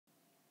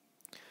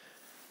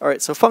All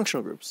right, so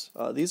functional groups.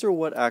 These are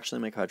what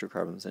actually make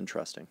hydrocarbons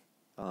interesting.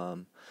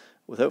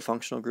 Without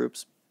functional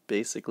groups,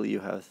 basically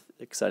you have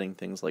exciting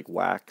things like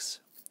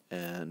wax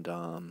and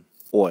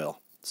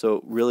oil.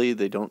 So really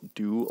they don't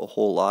do a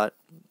whole lot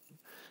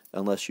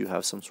unless you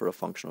have some sort of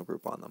functional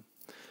group on them.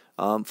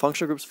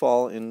 Functional groups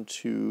fall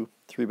into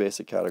three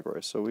basic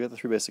categories. So we have the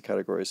three basic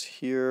categories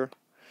here.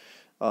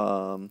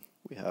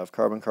 We have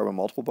carbon-carbon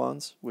multiple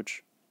bonds,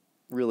 which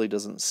really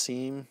doesn't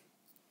seem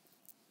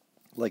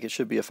like it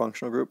should be a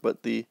functional group,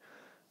 but the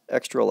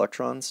extra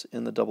electrons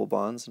in the double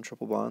bonds and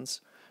triple bonds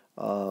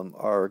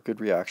are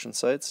good reaction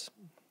sites,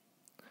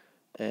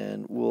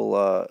 and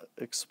we'll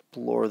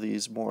explore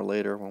these more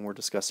later when we're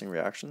discussing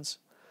reactions.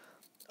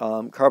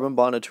 Carbon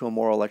bonded to a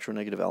more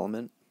electronegative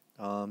element,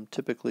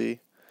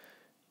 typically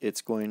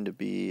it's going to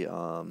be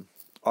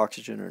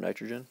oxygen or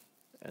nitrogen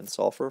and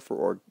sulfur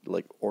for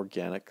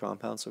organic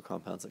compounds, so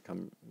compounds that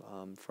come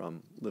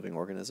from living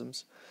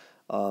organisms.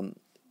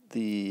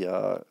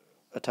 The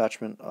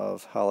attachment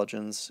of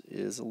halogens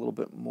is a little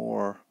bit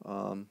more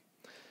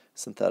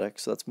synthetic,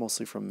 so that's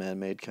mostly from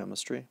man-made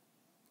chemistry.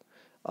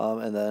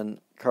 And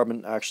then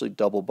carbon actually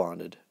double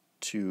bonded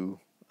to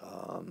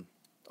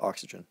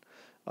oxygen.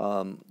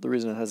 The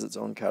reason it has its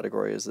own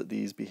category is that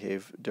these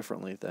behave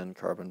differently than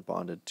carbon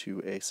bonded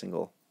to a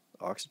single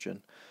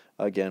oxygen.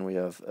 Again,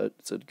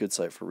 it's a good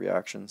site for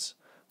reactions.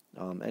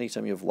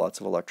 Anytime you have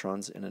lots of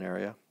electrons in an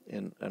area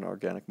in an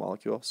organic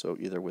molecule, so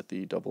either with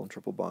the double and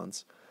triple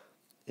bonds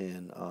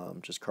in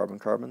just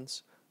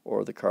carbon-carbons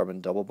or the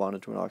carbon double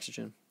bonded to an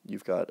oxygen,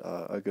 you've got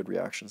a good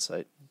reaction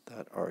site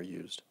that are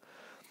used.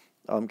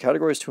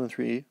 Categories 2 and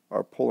 3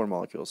 are polar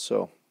molecules,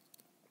 so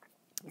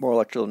more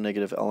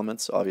electronegative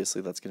elements,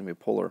 obviously that's going to be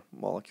a polar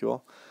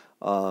molecule,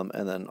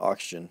 and then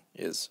oxygen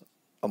is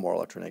a more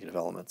electronegative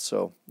element,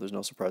 so there's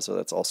no surprise that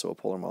that's also a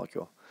polar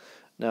molecule.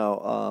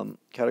 Now,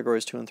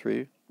 categories 2 and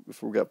 3,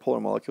 if we've got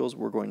polar molecules,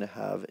 we're going to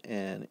have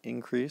an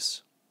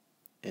increase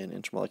in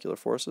intermolecular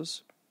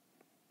forces.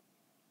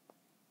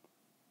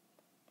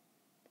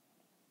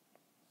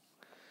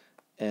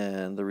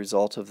 And the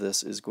result of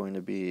this is going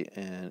to be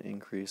an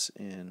increase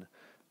in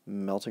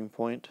melting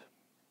point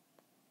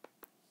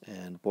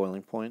and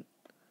boiling point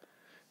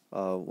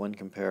when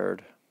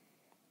compared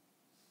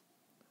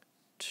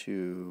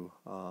to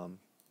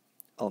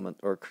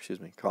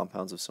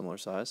compounds of similar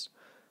size.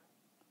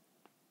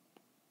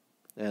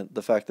 And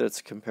the fact that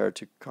it's compared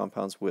to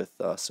compounds with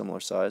similar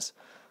size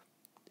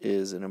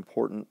is an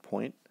important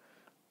point,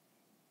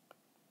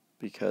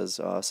 because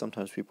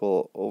sometimes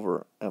people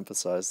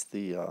overemphasize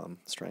the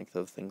strength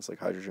of things like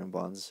hydrogen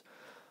bonds,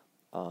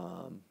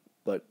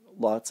 but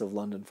lots of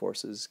London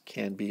forces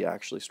can be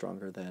actually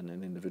stronger than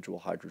an individual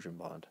hydrogen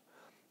bond.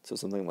 So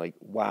something like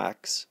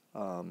wax,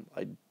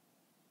 I'm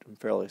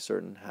fairly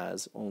certain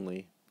has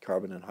only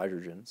carbon and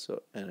hydrogen,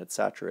 and it's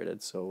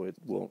saturated, so it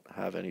won't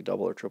have any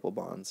double or triple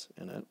bonds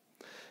in it,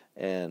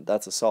 and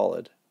that's a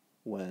solid.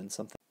 When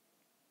something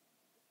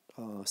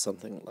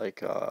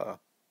like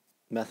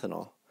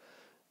methanol,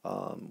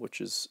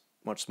 which is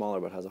much smaller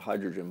but has a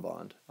hydrogen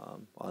bond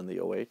on the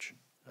OH,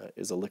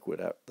 is a liquid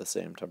at the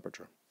same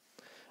temperature.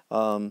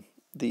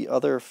 The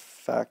other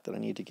fact that I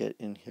need to get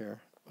in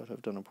here, but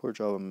I've done a poor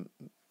job of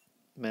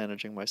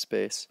managing my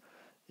space,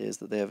 is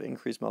that they have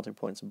increased melting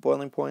points and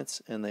boiling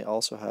points, and they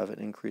also have an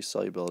increased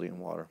solubility in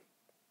water.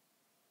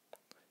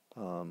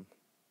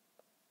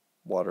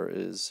 Water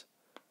is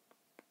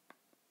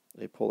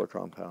a polar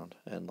compound,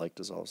 and like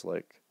dissolves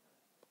like.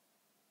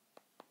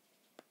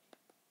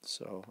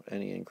 So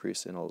any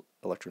increase in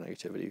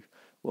electronegativity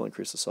will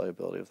increase the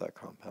solubility of that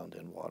compound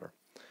in water.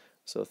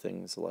 So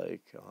things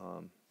like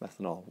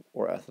methanol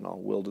or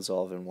ethanol will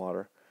dissolve in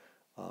water.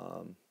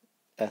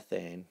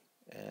 Ethane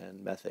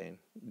and methane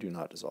do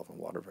not dissolve in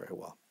water very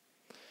well.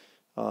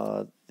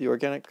 The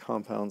organic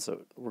compounds that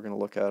we're going to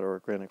look at, or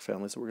organic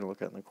families that we're going to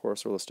look at in the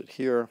course, are listed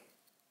here.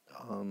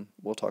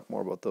 We'll talk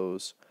more about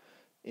those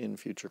in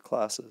future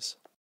classes.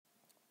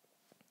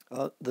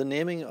 The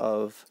naming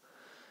of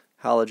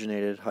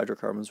halogenated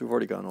hydrocarbons we've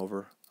already gone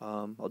over.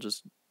 I'll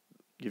just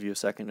give you a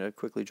second to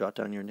quickly jot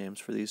down your names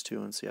for these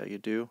two and see how you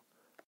do.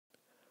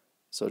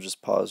 So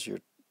just pause your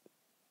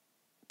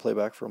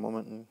playback for a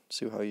moment and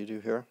see how you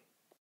do here.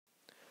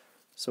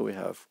 So we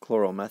have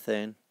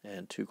chloromethane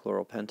and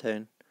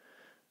 2-chloropentane.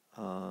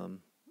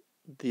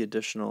 The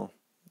additional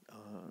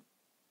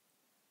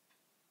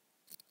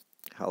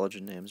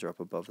halogen names are up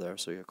above there.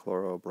 So you have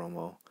chloro,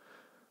 bromo,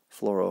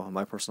 fluoro,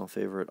 my personal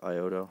favorite,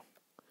 iodo.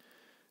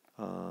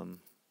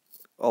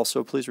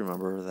 Also, please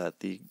remember that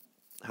the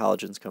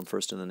halogens come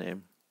first in the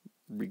name,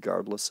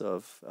 regardless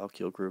of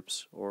alkyl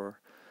groups or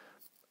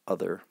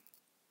other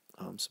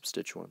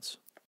substituents.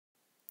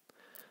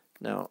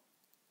 Now,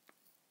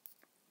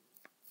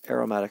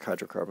 aromatic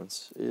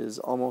hydrocarbons is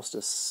almost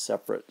a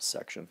separate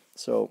section.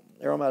 So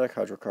aromatic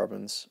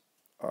hydrocarbons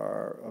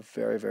are a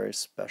very, very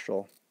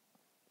special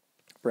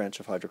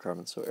branch of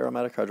hydrocarbons. So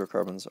aromatic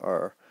hydrocarbons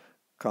are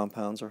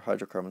compounds or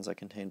hydrocarbons that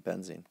contain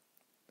benzene.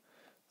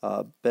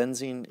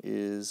 Benzene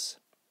is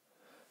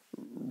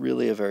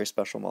really a very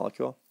special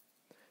molecule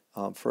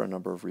for a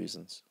number of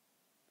reasons.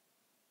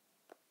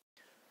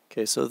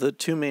 Okay, so the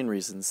two main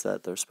reasons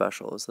that they're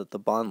special is that the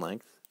bond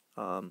length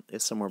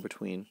is somewhere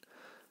between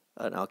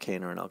an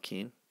alkane or an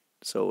alkene.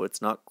 So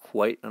it's not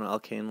quite an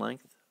alkane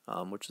length,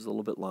 which is a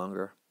little bit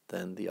longer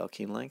than the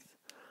alkene length.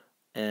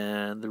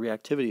 And the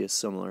reactivity is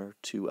similar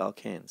to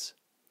alkanes.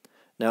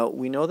 Now,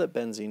 we know that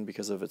benzene,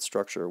 because of its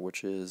structure,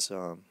 which is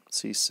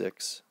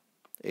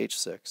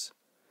C6H6,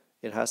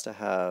 it has to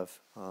have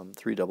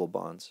 3 double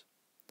bonds.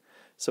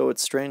 So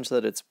it's strange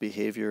that its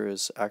behavior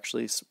is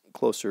actually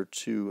closer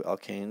to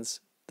alkanes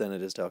than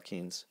it is to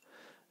alkenes.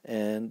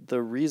 And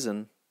the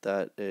reason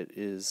that it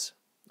is,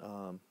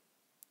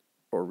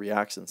 or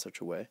reacts in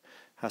such a way,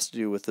 has to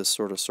do with this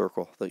sort of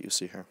circle that you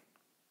see here.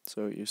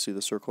 So you see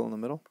the circle in the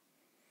middle?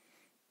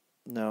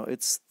 Now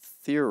it's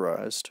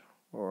theorized,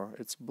 or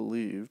it's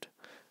believed,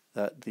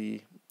 that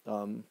the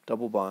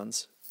double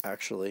bonds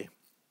actually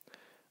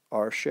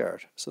are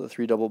shared. So the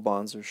 3 double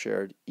bonds are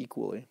shared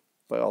equally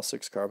by all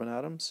 6 carbon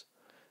atoms.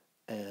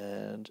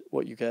 And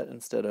what you get,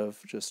 instead of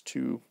just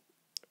 2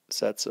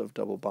 sets of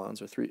double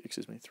bonds, or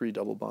 3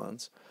 double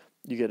bonds,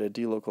 you get a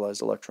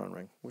delocalized electron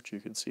ring, which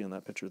you can see in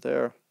that picture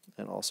there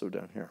and also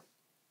down here.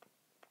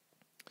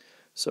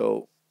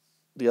 So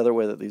the other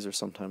way that these are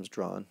sometimes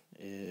drawn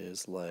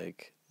is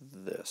like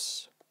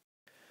this,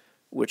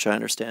 which I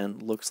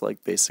understand looks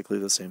like basically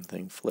the same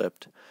thing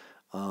flipped,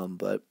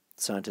 but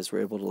scientists were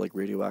able to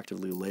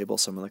radioactively label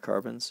some of the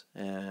carbons,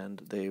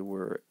 and they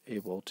were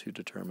able to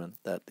determine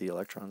that the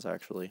electrons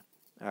actually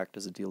act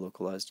as a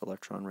delocalized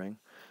electron ring,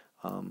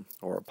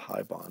 or a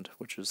pi bond,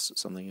 which is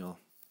something you'll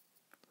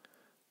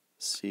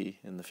see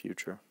in the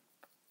future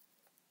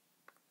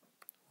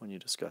when you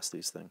discuss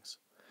these things.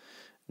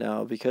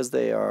 Now, because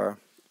they are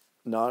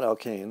not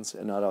alkanes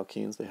and not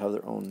alkenes, they have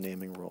their own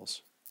naming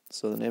rules.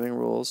 So the naming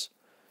rules,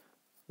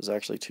 there's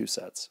actually 2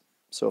 sets.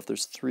 So if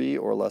there's 3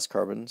 or less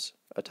carbons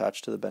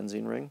attached to the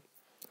benzene ring,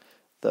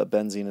 the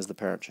benzene is the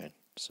parent chain.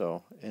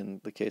 So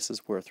in the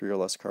cases where 3 or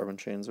less carbon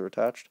chains are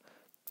attached,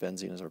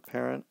 benzene is our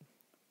parent,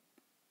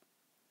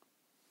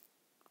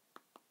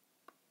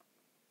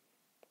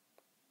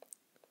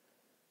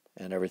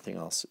 and everything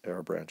else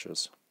are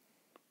branches.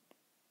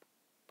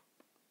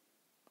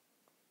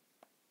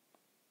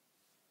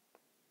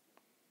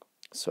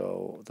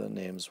 So the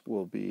names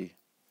will be,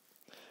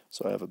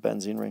 so I have a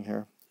benzene ring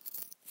here.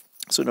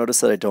 So notice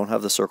that I don't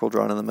have the circle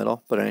drawn in the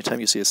middle, but anytime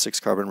you see a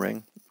 6 carbon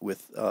ring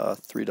with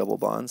 3 double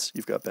bonds,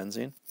 you've got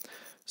benzene.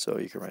 So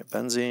you can write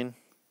benzene,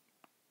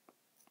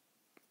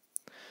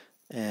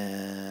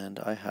 and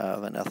I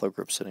have an ethyl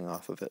group sitting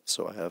off of it,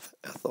 so I have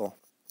ethyl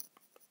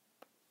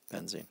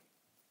benzene.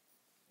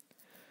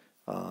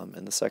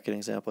 In the second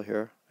example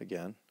here,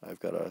 again, I've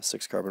got a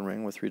 6 carbon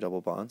ring with 3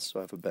 double bonds, so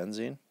I have a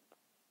benzene.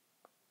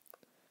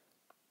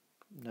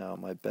 Now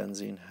my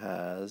benzene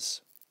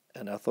has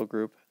an ethyl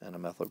group and a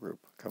methyl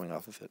group coming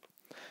off of it.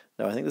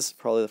 Now I think this is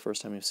probably the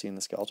first time you've seen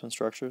the skeleton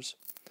structures.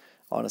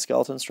 On a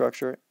skeleton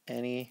structure,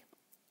 any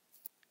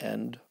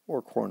end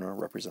or corner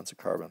represents a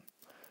carbon.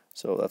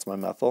 So that's my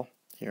methyl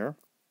here,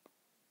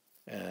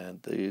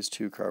 and these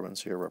 2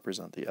 carbons here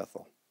represent the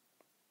ethyl.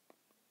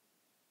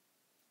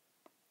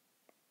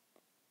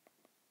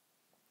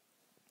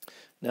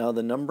 Now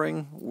the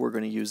numbering, we're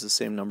going to use the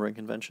same numbering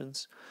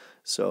conventions.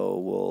 So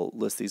we'll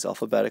list these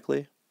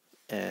alphabetically,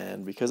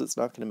 and because it's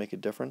not going to make a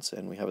difference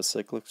and we have a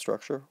cyclic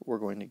structure, we're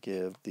going to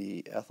give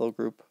the ethyl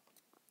group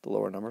the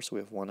lower number. So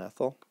we have 1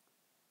 ethyl,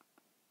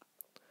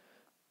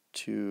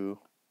 2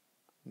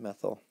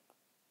 methyl,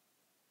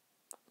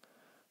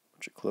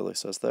 which it clearly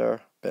says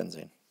there,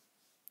 benzene.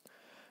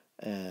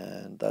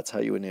 And that's how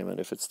you would name it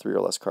if it's 3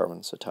 or less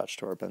carbons attached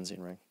to our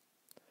benzene ring.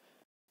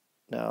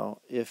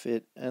 Now, if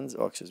it ends,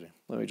 let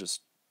me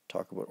just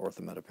talk about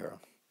orthometapara.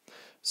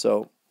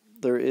 So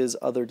there is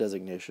other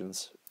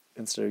designations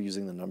instead of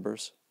using the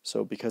numbers.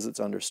 So because it's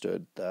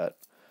understood that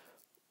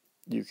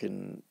you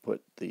can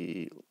put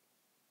the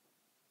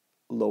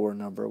lower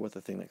number with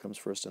the thing that comes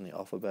first in the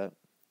alphabet.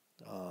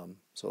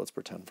 So let's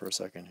pretend for a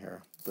second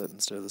here that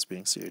instead of this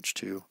being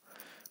CH2,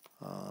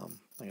 I'm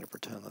going to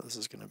pretend that this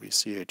is going to be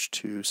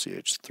CH2,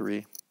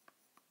 CH3,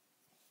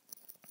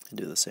 and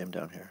do the same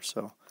down here.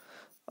 So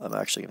I'm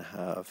actually going to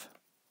have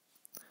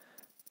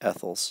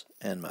ethyls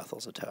and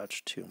methyls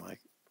attached to my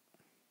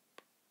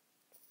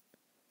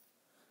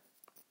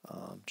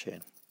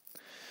chain,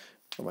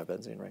 or my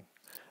benzene ring.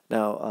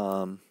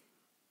 Now,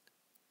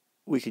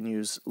 we can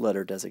use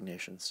letter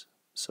designations.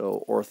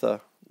 So ortho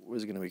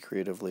is going to be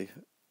creatively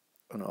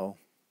an O,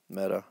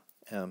 meta,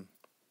 M,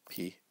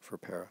 P for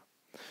para.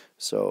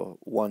 So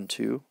 1,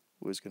 2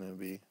 was going to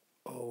be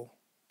O,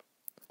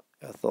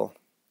 ethyl,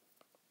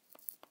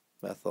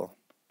 methyl,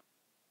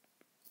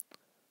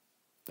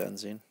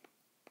 benzene,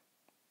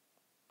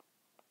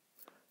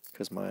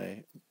 because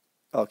my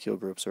alkyl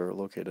groups are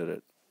located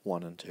at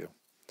 1 and 2.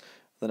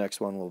 The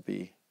next one will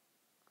be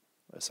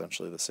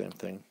essentially the same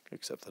thing,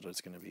 except that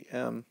it's going to be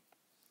M,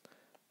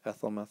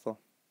 ethyl, methyl,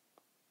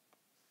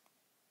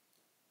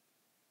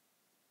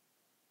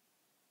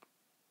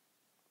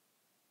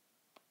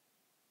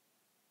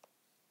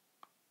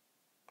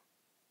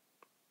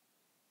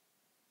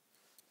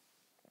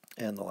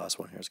 And the last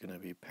one here is going to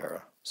be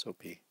para, so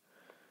P.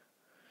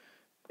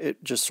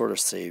 It just sort of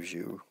saves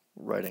you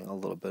writing a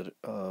little bit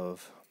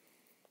of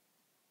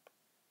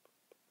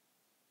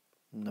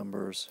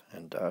numbers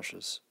and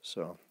dashes.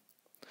 So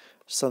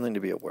something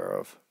to be aware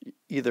of.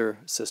 Either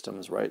system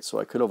is right, so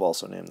I could have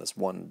also named this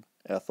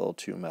 1-ethyl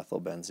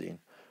 2-methylbenzene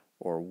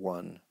or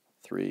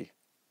 1,3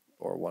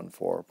 or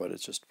 1,4, but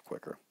it's just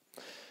quicker.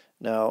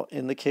 Now,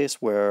 in the case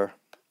where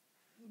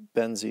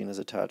benzene is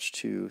attached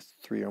to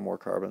 3 or more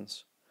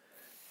carbons,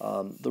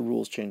 the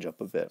rules change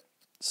up a bit.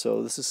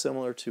 So this is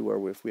similar to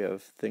where if we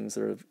have things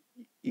that are of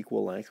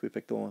equal length, we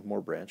pick the one with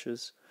more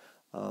branches.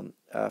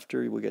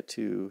 After we get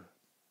to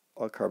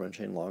a carbon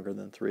chain longer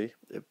than 3,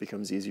 it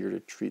becomes easier to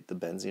treat the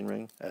benzene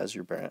ring as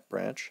your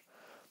branch.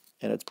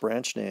 And its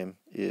branch name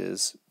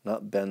is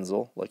not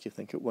benzyl, like you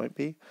think it might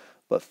be,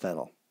 but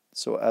phenyl.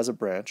 So as a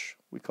branch,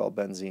 we call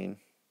benzene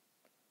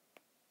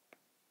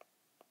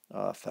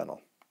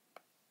phenyl.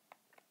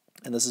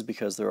 And this is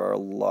because there are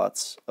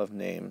lots of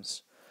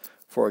names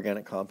for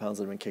organic compounds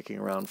that have been kicking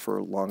around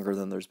for longer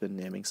than there's been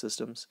naming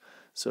systems.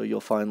 So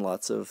you'll find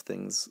lots of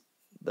things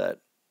that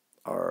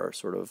are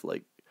sort of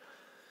like,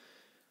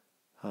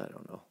 I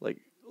don't know, like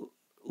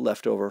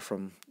left over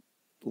from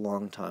a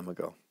long time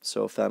ago.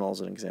 So phenyl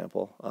is an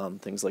example.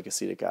 Things like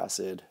acetic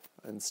acid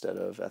instead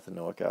of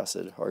ethanoic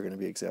acid are going to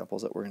be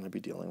examples that we're going to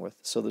be dealing with.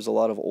 So there's a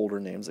lot of older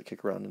names that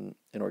kick around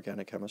in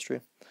organic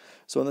chemistry.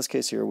 So in this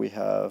case here we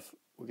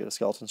get a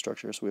skeleton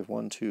structure. So we have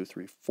 1, 2,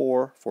 3,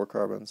 4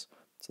 carbons.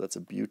 So that's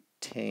a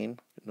butane,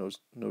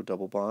 no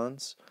double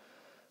bonds.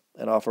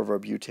 And off of our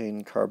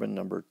butane carbon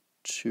number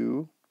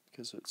 2,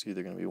 because it's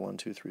either going to be 1,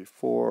 2, 3,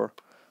 4,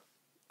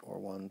 or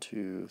 1,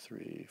 2,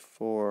 3,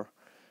 4,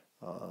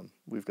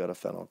 we've got a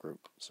phenyl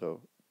group.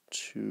 So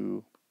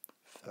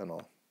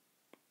 2-phenyl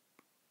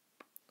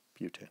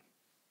butane.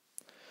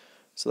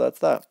 So that's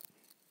that.